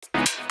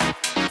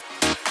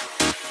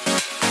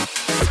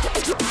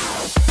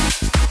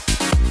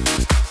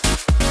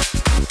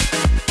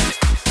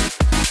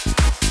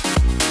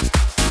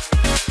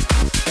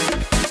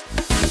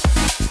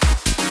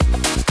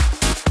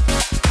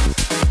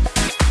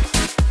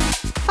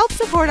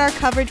support our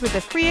coverage with a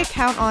free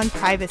account on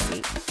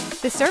Privacy,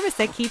 the service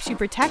that keeps you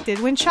protected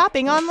when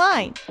shopping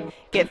online.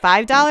 Get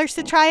 $5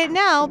 to try it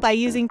now by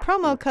using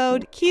promo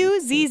code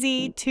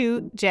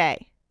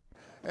QZZ2J.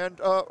 And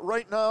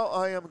right now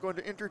I am going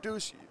to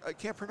introduce, I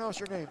can't pronounce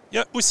your name.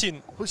 Yeah,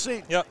 Hussein.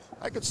 Hussein. Yeah.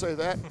 I could say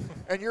that.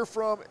 And you're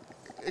from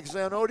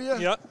EXANODIA?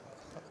 Yeah.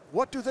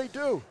 What do they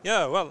do?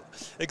 Yeah, well,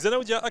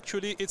 EXANODIA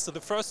actually it's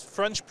the first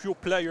French pure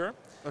player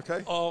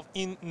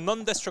in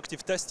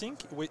non-destructive testing,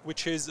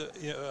 which is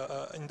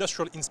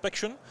industrial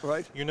inspection.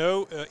 Right. You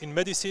know, in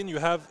medicine you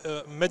have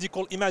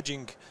medical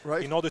imaging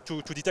in order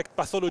to detect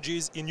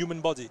pathologies in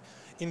human body.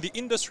 In the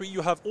industry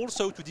you have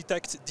also to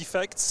detect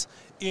defects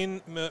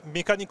in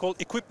mechanical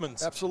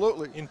equipment.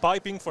 Absolutely. In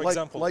piping, for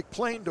example. Like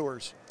plane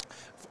doors.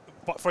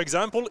 For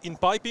example, in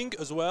piping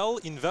as well,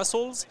 in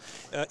vessels,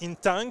 in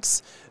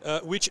tanks,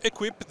 which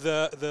equip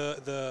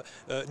the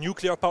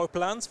nuclear power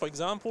plants, for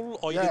example,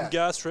 oil and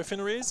gas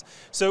refineries.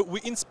 So we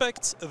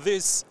inspect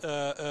these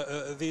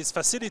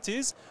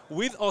facilities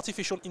with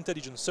artificial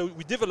intelligence. So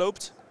we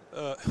developed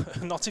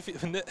an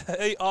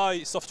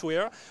AI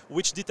software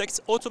which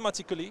detects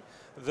automatically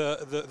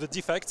the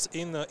defects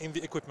in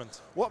the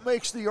equipment. What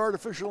makes the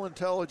artificial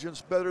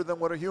intelligence better than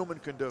what a human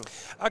can do?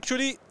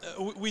 Actually,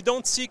 we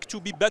don't seek to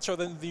be better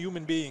than the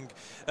human being.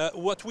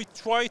 What we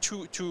try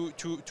to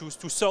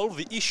solve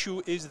the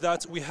issue is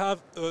that we have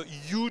a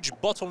huge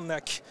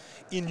bottleneck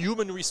in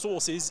human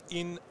resources,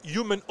 in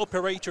human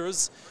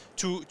operators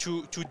to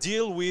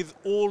deal with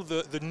all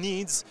the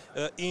needs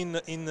in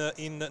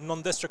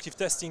non-destructive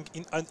testing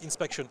and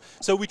inspection.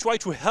 So we try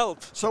to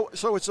help. So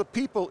it's a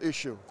people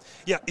issue.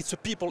 Yeah, it's a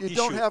people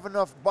issue. You don't have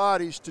enough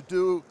bodies to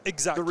do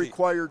the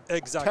required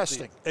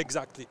testing.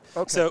 Exactly.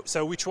 Okay.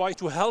 So we try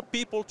to help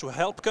people, to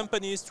help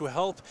companies, to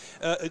help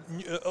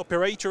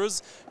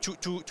operators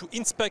to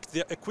inspect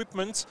their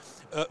equipment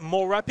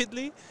more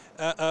rapidly,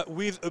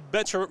 with a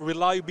better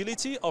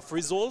reliability of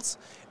results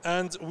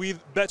and with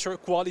better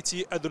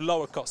quality at a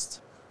lower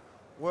cost.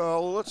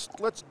 Well,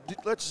 let's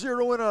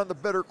zero in on the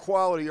better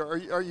quality.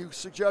 Are you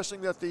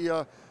suggesting that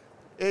the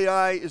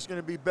AI is going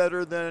to be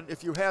better than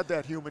if you had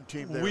that human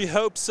team there? We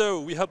hope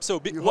so. We hope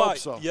so. You why? hope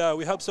so? Yeah,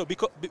 we hope so.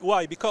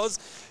 Why? Because,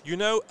 you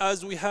know,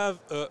 as we have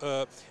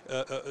a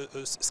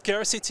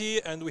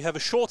scarcity and we have a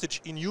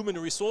shortage in human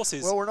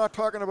resources. Well, we're not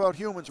talking about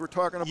humans. We're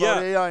talking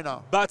about AI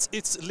now. But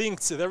it's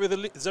linked. There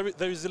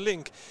is a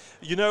link.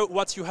 You know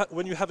what you have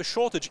when you have a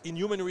shortage in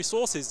human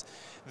resources.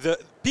 The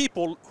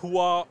people who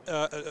are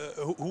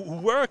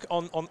who work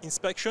on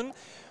inspection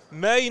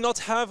may not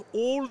have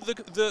all the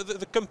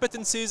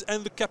competencies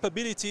and the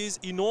capabilities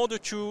in order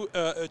to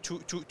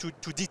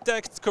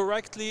detect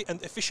correctly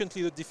and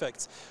efficiently the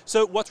defects.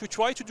 So what we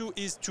try to do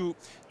is to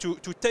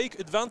take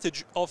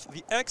advantage of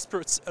the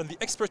experts and the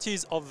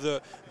expertise of the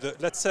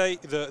let's say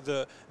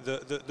the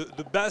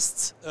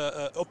best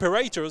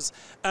operators,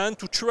 and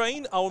to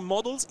train our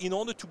models in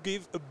order to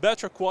give a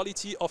better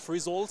quality of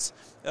results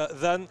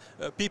than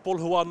people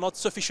who are not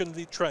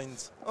sufficiently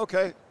trained.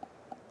 Okay.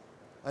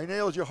 I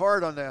nailed you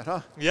hard on that, huh?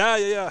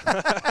 Yeah.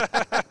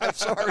 I'm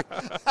sorry.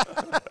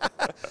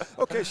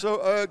 Okay,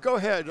 so go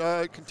ahead,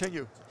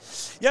 continue.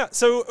 Yeah,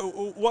 so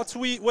what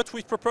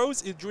we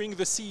propose during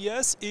the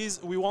CES is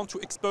we want to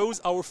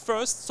expose our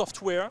first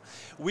software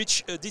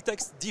which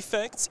detects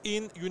defects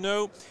in, you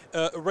know,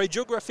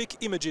 radiographic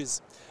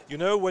images. You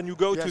know, when you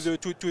go to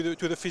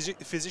the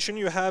physician,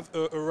 you have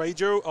a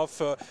radio of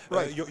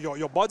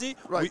your body.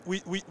 Right.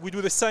 We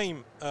do the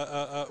same.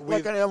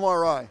 Like an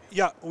MRI.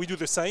 Yeah, we do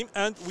the same,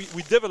 and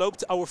we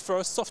developed our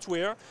first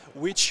software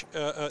which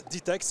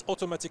detects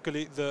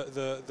automatically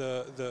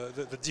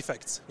the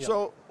defects. Yeah.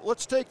 So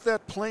let's take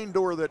that plane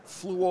door that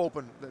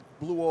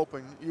blew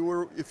open.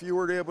 If you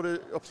were able to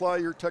apply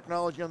your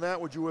technology on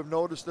that, would you have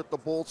noticed that the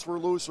bolts were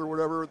loose or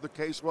whatever the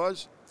case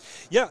was?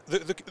 Yeah,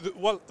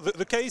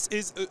 the case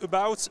is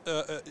about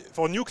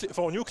for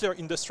nuclear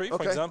industry,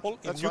 for example,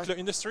 in nuclear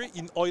industry,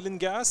 in oil and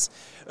gas.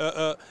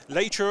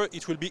 Later,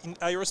 it will be in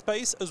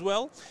aerospace as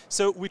well.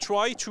 So we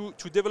try to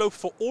develop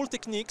for all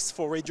techniques,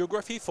 for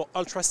radiography, for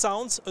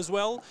ultrasounds as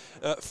well,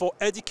 for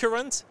eddy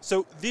current.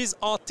 So these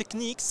are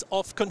techniques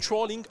of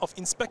controlling, of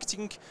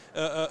inspecting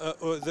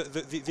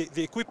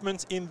the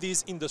equipment in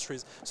these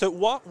industries. So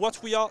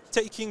what we are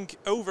taking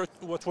over,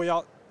 what we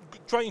are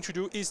trying to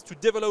do is to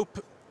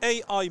develop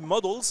AI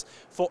models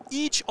for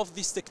each of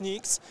these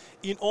techniques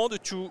in order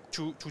to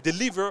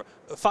deliver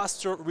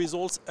faster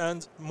results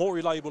and more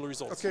reliable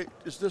results. Okay,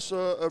 is this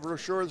a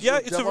brochure? Yeah,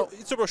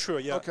 it's a brochure,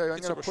 yeah. Okay, I'm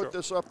going to put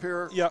this up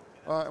here. Yeah.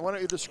 Why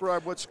don't you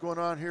describe what's going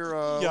on here?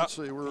 Let's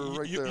see, we're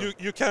right there.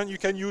 You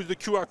can use the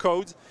QR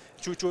code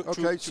to we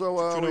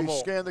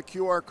scan the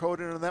QR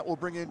code in, and that will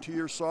bring into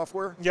your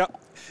software? Yeah.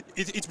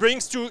 It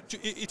brings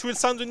it will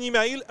send an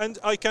email, and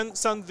I can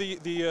send the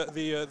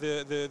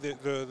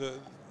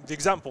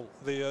example,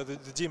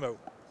 the demo.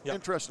 Yeah.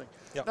 Interesting.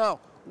 Yeah. Now,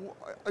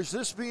 is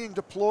this being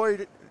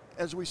deployed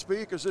as we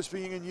speak? Is this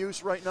being in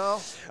use right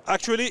now?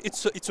 Actually,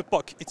 it's a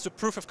POC. It's a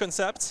proof of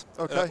concept.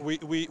 Okay.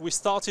 We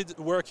started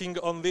working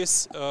on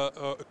this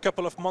a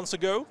couple of months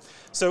ago.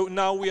 So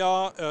now we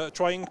are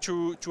trying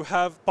to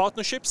have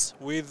partnerships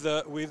with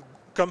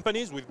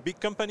companies, with big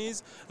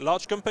companies,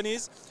 large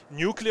companies,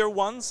 nuclear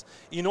ones,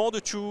 in order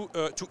to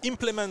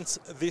implement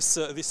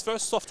this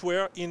first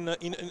software in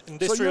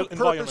industrial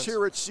environments. So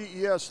your purpose here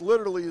at CES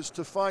literally is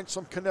to find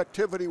some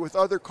connectivity with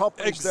other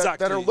companies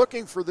that are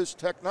looking for this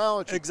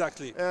technology.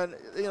 Exactly. And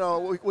you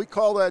know, we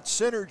call that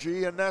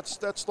synergy, and that's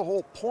the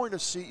whole point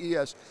of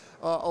CES.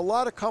 A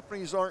lot of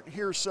companies aren't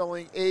here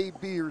selling A,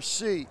 B, or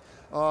C.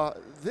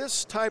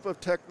 This type of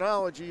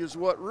technology is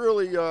what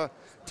really,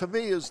 to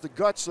me, is the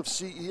guts of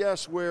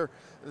CES, where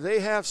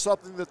they have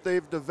something that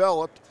they've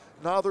developed.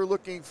 Now they're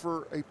looking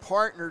for a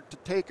partner to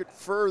take it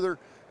further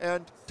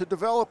and to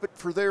develop it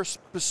for their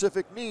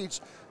specific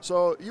needs.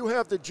 So you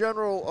have the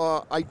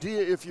general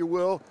idea, if you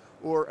will,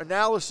 or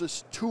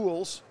analysis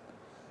tools,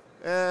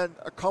 and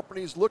a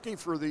company's looking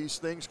for these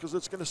things because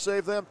it's going to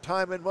save them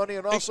time and money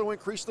and also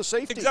increase the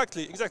safety.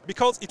 Exactly,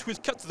 because it will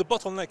cut the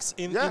bottlenecks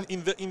in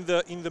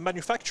the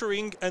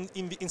manufacturing and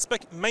in the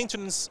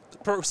maintenance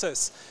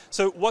process.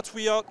 So what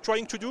we are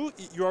trying to do,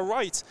 you are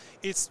right,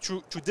 is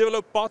to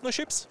develop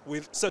partnerships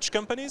with such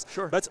companies,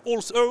 but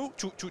also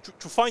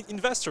to find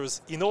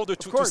investors in order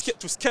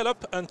to scale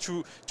up and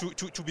to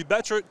be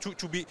better,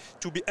 to be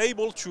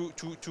able to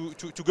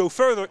go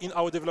further in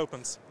our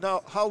developments.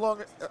 Now, how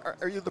long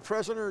are you the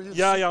president? Or are you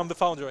Yeah, I'm the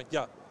founder.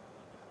 Yeah.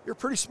 You're a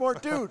pretty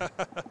smart dude.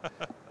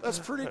 That's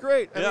pretty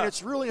great. I mean,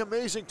 it's really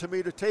amazing to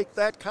me to take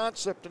that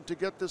concept and to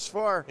get this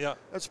far. Yeah.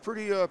 That's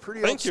pretty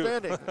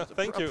outstanding.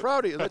 Thank you. I'm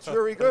proud of you. That's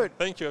very good.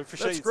 Thank you. I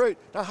appreciate it. That's great.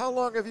 Now, how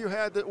long have you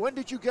had that? When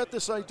did you get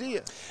this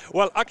idea?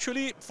 Well,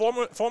 actually,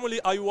 formerly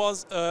I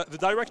was the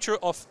director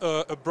of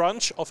a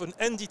branch, of an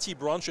NDT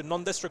branch, a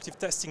non-destructive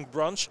testing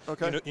branch,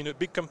 in a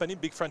big company,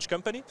 big French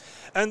company,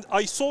 and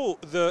I saw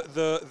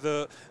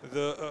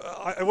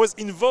I was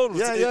involved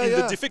in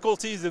the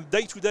difficulties, the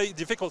day-to-day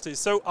difficulties.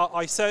 So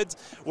I said,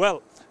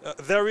 well,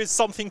 there is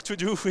something to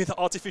do with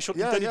artificial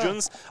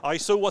intelligence. I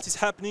saw what is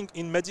happening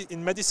in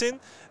medicine,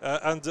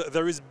 and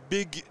there is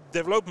big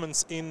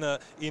developments in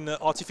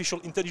artificial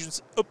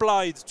intelligence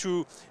applied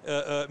to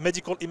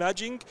medical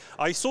imaging.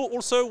 I saw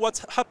also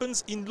what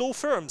happens in law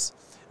firms.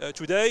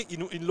 Today,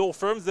 in law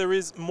firms, there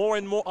is more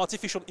and more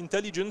artificial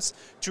intelligence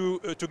to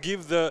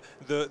give the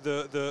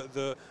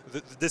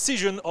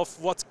decision of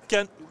what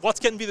can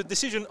be the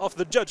decision of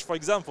the judge, for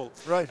example.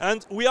 Right.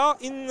 And we are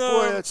in.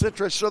 Boy, that's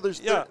interesting. So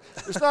there's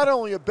not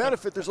only a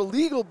benefit, there's a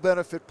legal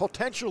benefit,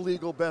 potential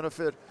legal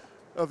benefit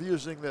of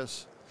using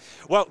this.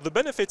 Well, the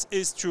benefit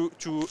is to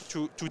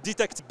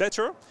detect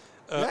better,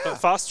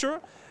 faster,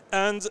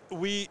 and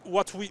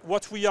what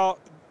we are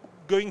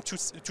going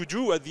to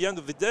do at the end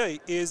of the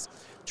day is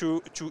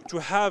to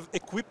have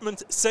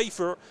equipment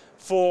safer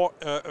for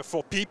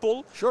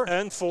people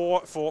and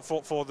for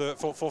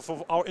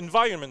our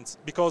environment,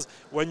 because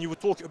when you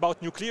talk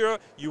about nuclear,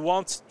 you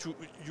want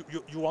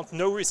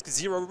no risk,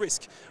 zero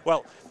risk.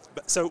 Well,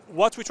 so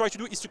what we try to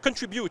do is to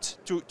contribute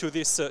to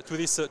this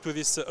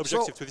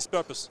objective, to this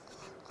purpose.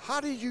 How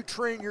did you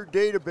train your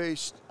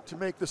database to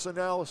make this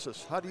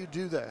analysis? How do you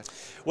do that?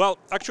 Well,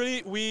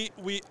 actually, we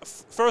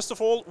first of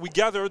all we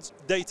gathered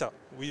data.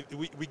 We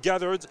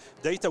gathered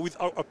data with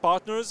our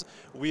partners,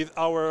 with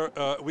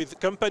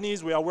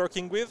companies we are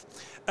working with,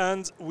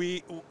 and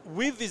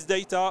with this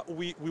data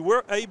we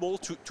were able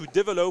to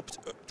develop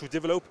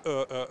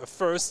a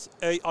first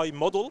AI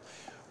model,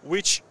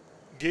 which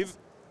gave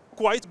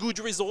quite good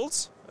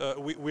results.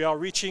 We are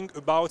reaching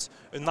about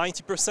a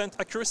 90%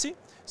 accuracy.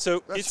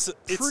 So it's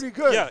pretty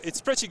good. Yeah, it's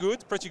pretty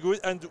good,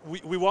 and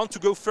we want to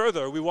go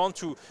further. We want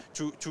to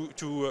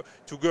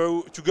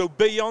go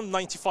beyond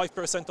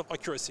 95% of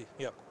accuracy.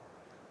 Yeah.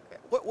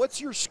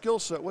 What's your skill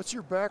set? What's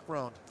your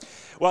background?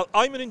 Well,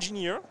 I'm an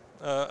engineer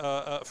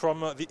from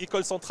the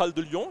École Centrale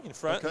de Lyon in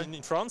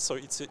France. So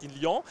it's in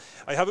Lyon.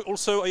 I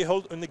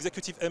hold an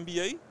executive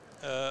MBA.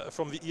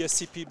 From the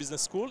ESCP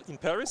Business School in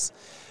Paris,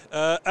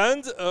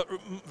 and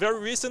very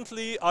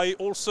recently I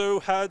also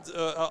held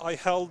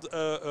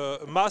a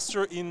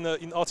master in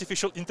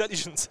artificial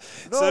intelligence.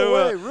 No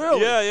way,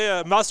 really?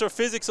 Yeah, master of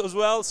physics as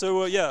well.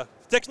 So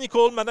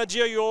technical,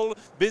 managerial,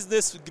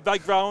 business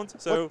background.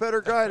 So what better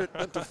guy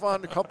than to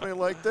fund a company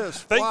like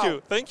this? Thank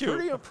you.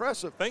 Pretty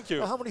impressive. Thank you.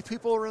 Now, how many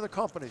people are in the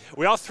company?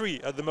 We are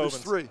 3 at the moment.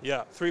 There's 3.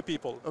 Yeah, 3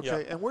 people.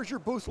 Okay, and where's your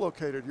booth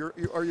located?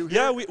 Are you here?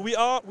 Yeah, we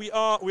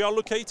are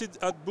located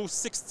at booth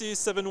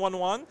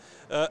 6711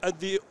 at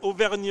the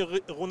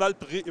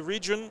Auvergne-Rhône-Alpes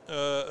region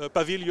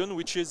pavilion,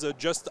 which is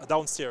just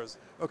downstairs.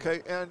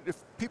 Okay, and if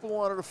people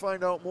wanted to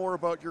find out more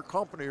about your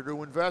company or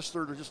to invest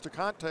or just to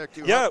contact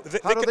you, how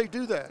do they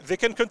do that? They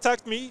can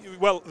contact me.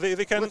 Well,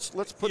 they can.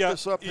 Let's put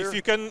this up here. If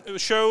you can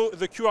show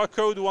the QR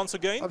code once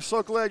again. I'm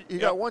so glad you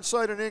got one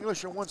side in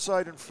English and one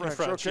side in French.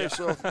 Okay,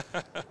 so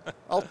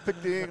I'll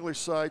pick the English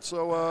side.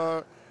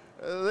 So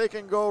they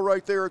can go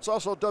right there. It's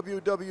also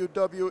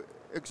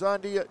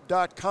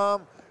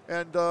www.exandia.com,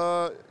 and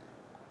by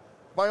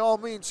all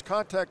means,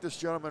 contact this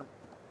gentleman.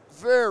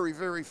 very,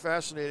 very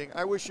fascinating.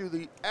 I wish you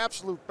the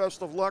absolute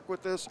best of luck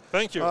with this.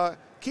 Thank you.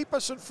 Keep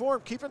us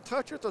informed. Keep in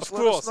touch with us. Of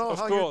Let course, us know of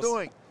how course. you're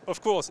doing.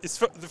 Of course. It's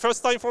the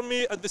first time for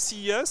me at the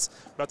CES,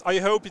 but I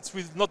hope it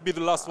will not be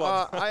the last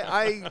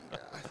one.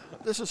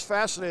 This is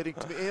fascinating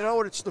to me. You know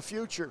what? It's the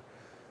future.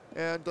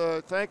 And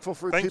thankful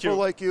for Thank people you.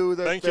 like you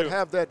that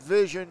have that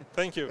vision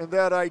Thank you. and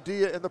that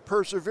idea and the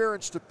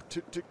perseverance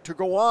to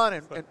go on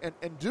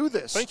and do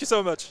this. Thank you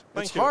so much.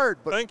 It's hard,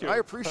 but thank you. I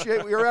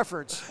appreciate your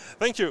efforts.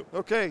 Thank you.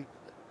 Okay.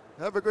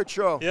 Have a good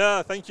show.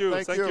 Yeah, thank you.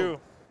 Thank you.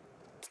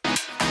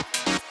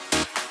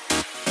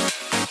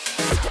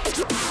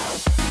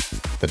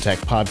 The Tech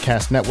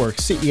Podcast Network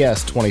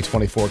CES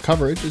 2024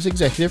 coverage is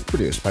executive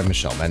produced by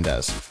Michelle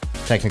Mendez.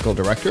 Technical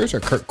directors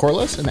are Kurt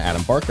Corliss and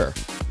Adam Barker.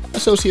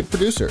 Associate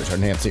producers are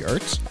Nancy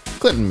Ertz,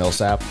 Clinton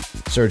Millsap,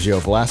 Sergio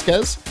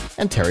Velasquez,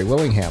 and Terry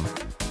Willingham.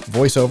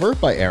 Voiceover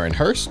by Aaron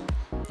Hurst.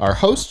 Our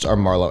hosts are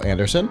Marlo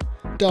Anderson,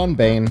 Don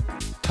Bain,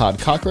 Todd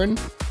Cochran,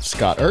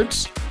 Scott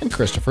Ertz, and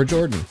Christopher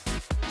Jordan.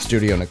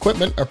 Studio and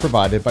equipment are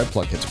provided by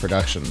Plunkets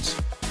Productions.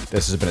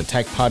 This has been a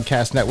Tech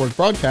Podcast Network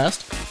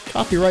broadcast,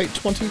 copyright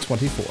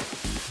 2024.